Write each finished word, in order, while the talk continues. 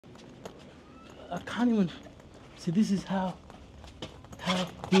I can't even see. This is how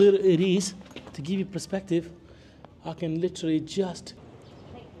little it is. To give you perspective, I can literally just.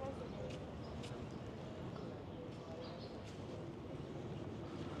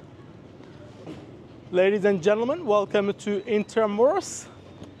 Ladies and gentlemen, welcome to Intramuros,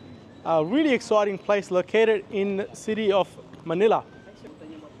 a really exciting place located in the city of Manila.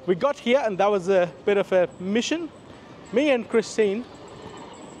 We got here and that was a bit of a mission. Me and Christine,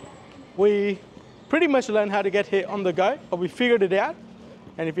 we pretty much learned how to get here on the go, but we figured it out.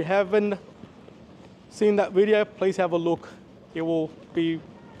 And if you haven't seen that video, please have a look. It will be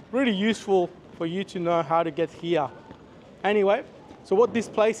really useful for you to know how to get here. Anyway, so what this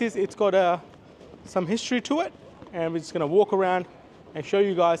place is, it's got some history to it, and we're just gonna walk around and show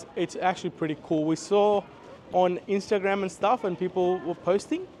you guys. It's actually pretty cool. We saw on Instagram and stuff and people were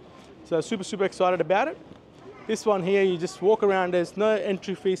posting, so super excited about it. This one here, you just walk around. There's no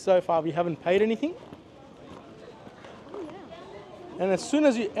entry fee so far. We haven't paid anything. And as soon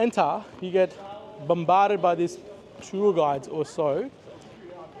as you enter, you get bombarded by these tour guides or so,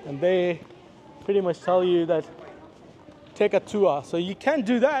 and they pretty much tell you that take a tour. So you can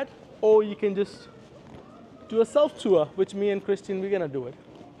do that, or you can just do a self tour, which me and Christine, we're gonna do it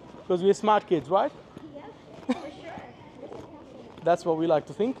because we're smart kids, right? Yeah, for sure. That's what we like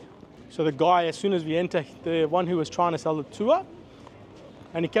to think. So the guy, as soon as we enter, the one who was trying to sell the tour,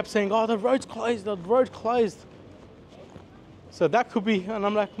 and he kept saying, "Oh, the road's closed, the road's closed." So that could be, and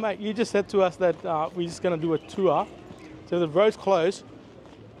I'm like, mate, you just said to us that we're just gonna do a tour. So the road's closed.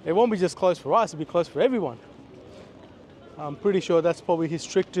 It won't be just closed for us, it'll be closed for everyone. I'm pretty sure that's probably his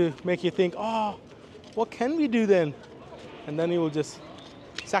trick to make you think, oh, what can we do then? And then he will just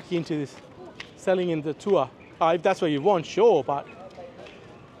suck you into this, selling in the tour. If that's what you want, sure, but.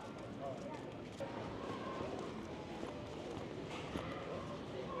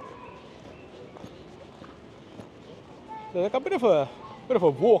 So like a bit of a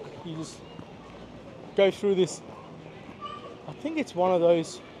walk. You just go through this. I think it's one of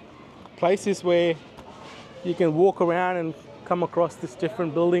those places where you can walk around and come across these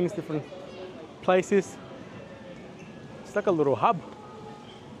different buildings, different places. It's like a little hub.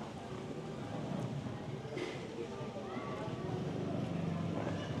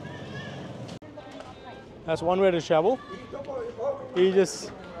 That's one way to travel. You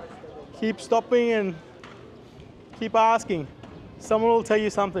just keep stopping and keep asking. Someone will tell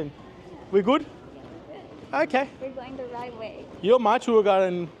you something. We good? Okay. We're going the right way. You're my tour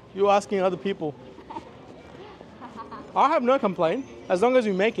guide and you're asking other people. I have no complaint as long as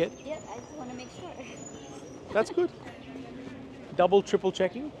we make it. Yep, I just want to make sure. That's good. Double, triple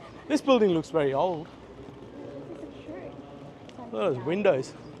checking. This building looks very old. Look at those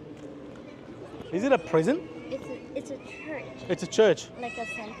windows. Is it a prison? It's a church. It's a church. Like a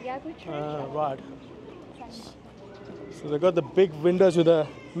Santiago church. Right. So they've got the big windows with the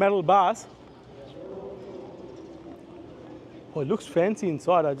metal bars. Oh, it looks fancy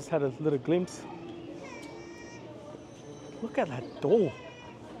inside. I just had a little glimpse. Look at that door.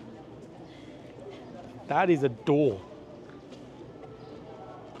 That is a door.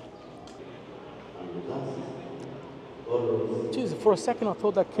 Jeez, for a second I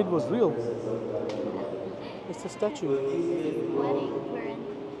thought that kid was real. It's a statue.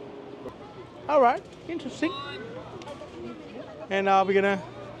 All right, interesting. And we're gonna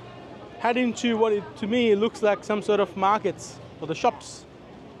head into what to me it looks like some sort of markets or the shops.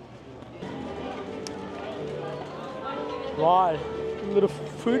 Right, a little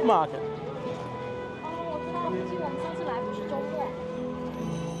food market.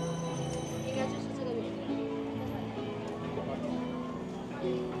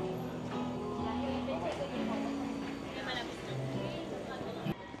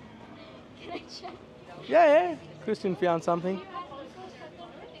 Yeah, Christian found something.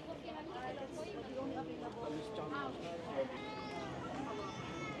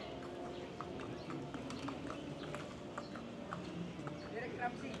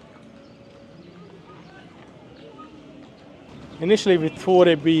 Initially we thought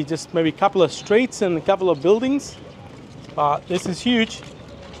it'd be just maybe a couple of streets and a couple of buildings, but this is huge.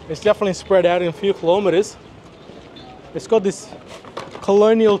 It's definitely spread out in a few kilometers. It's got this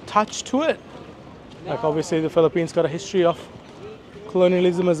colonial touch to it. Like obviously the Philippines got a history of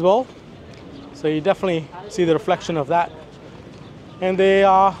colonialism as well. So you definitely see the reflection of that. And they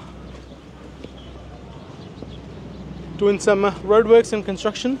are doing some roadworks and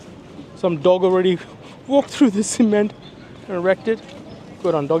construction. Some dog already walked through the cement and wrecked it.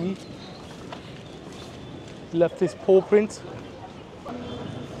 Good on doggy. Left his paw prints.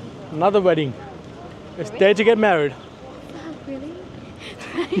 Another wedding. It's there to get married. Really?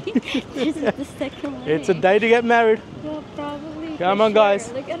 This is the second one. It's a day to get married. Well, probably. Come for on,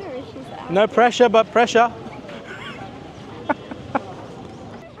 guys. Look at her. She's out. No pressure, but pressure.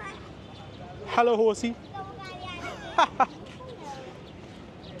 Hello, horsey.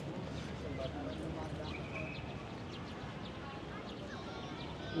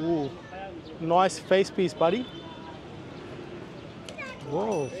 Ooh, nice face piece, buddy.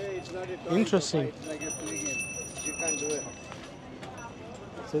 Whoa, interesting.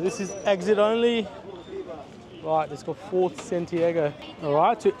 So this is exit only. Right, let's go Fort Santiago. All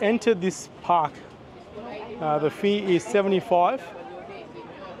right, to enter this park, the fee is 75.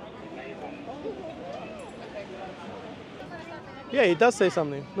 Yeah, it does say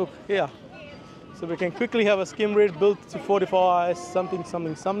something. Look here. So we can quickly have a skim read, built to fortify something,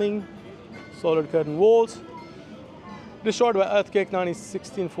 something, something. Solid curtain walls. Destroyed by earthquake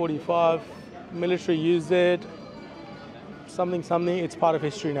 1645. Military used it. Something, something. It's part of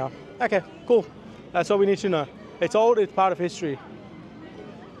history now. Okay, cool. That's all we need to know. It's old, it's part of history.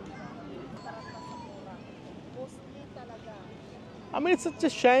 I mean, it's such a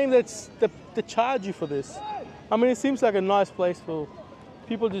shame that they charge you for this. I mean, it seems like a nice place for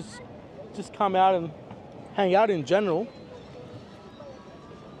people just come out and hang out in general.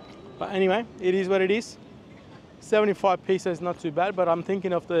 But anyway, it is what it is. 75 pesos is not too bad, but I'm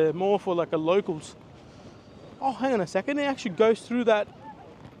thinking of the more for like a locals. Oh, hang on a second. It actually goes through that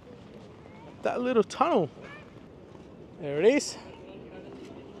little tunnel. There it is.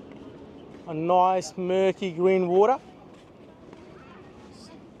 A nice murky green water.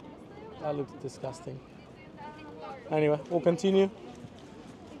 That looks disgusting. Anyway, we'll continue.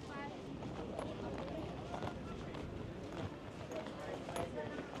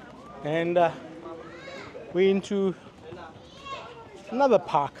 And we're into another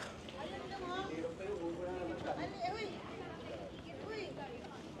park.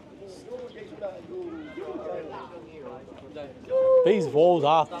 These walls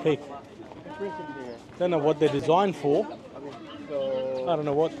are thick. Don't know what they're designed for. I don't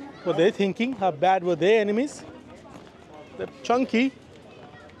know what they're thinking. How bad were their enemies? They're chunky.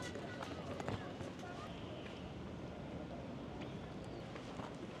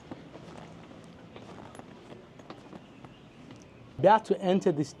 About to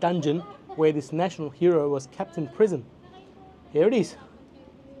enter this dungeon where this national hero was kept in prison. Here it is.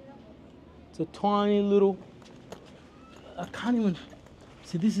 It's a tiny little, I can't even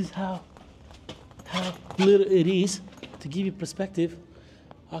see. This is how little it is. To give you perspective,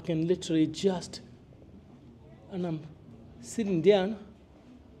 I can literally and I'm sitting down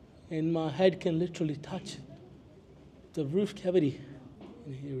and my head can literally touch the roof cavity.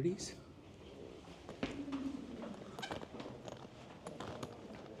 And here it is.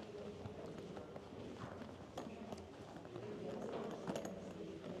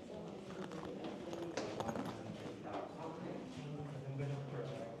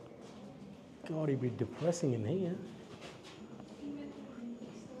 God, it'd be depressing in here.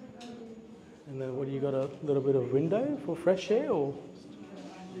 And then what do you got, a little bit of window for fresh air, or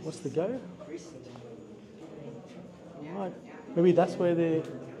what's the go? Right. Maybe that's where they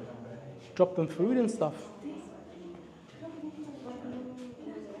drop them food and stuff.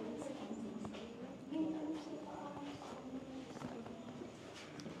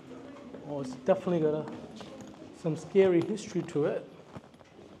 Oh, it's definitely got some scary history to it.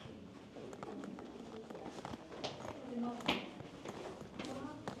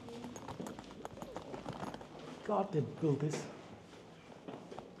 God, they built this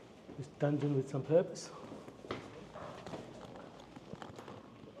dungeon with some purpose.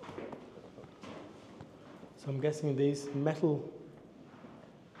 So I'm guessing these metal,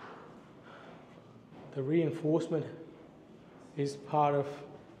 the reinforcement is part of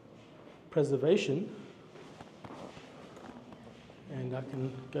preservation. And I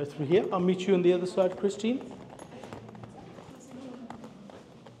can go through here. I'll meet you on the other side, Christine.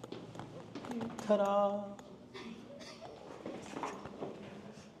 Ta-da!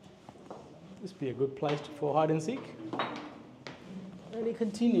 This would be a good place for hide and seek. And it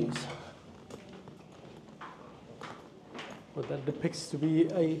continues. What that depicts to be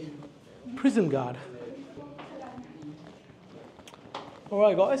a prison guard.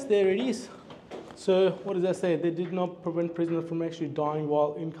 Alright guys, there it is. So what does that say? They did not prevent prisoners from actually dying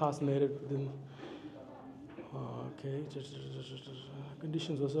while incarcerated within. Okay.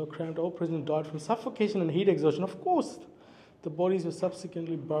 Conditions were so cramped, all prisoners died from suffocation and heat exhaustion. Of course, the bodies were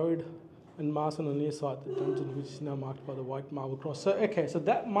subsequently buried and masked on the near side, the dungeon, which is now marked by the white marble cross. So, okay, so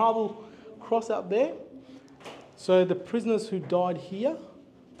that marble cross out there, so the prisoners who died here,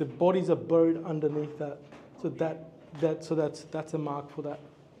 the bodies are buried underneath that. So that That's a mark for that.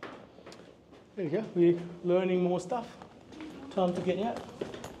 There you go. We're learning more stuff. Time to get out.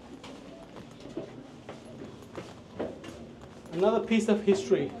 Another piece of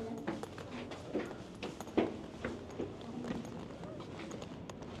history.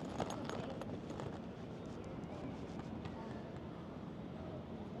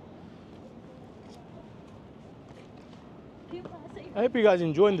 I hope you guys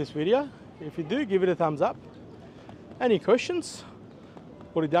enjoyed this video. If you do, give it a thumbs up. Any questions?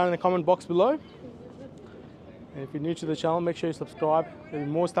 Put it down in the comment box below. And if you're new to the channel, make sure you subscribe. There'll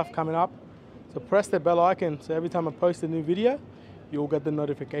be more stuff coming up. So press the bell icon so every time I post a new video, you'll get the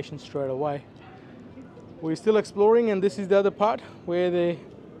notification straight away. We're still exploring, and this is the other part where the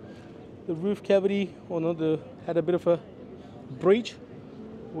roof cavity, had a bit of a breach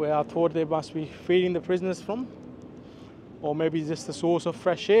where I thought they must be feeding the prisoners from. Or maybe just a source of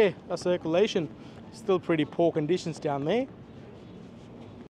fresh air, a circulation. Still pretty poor conditions down there.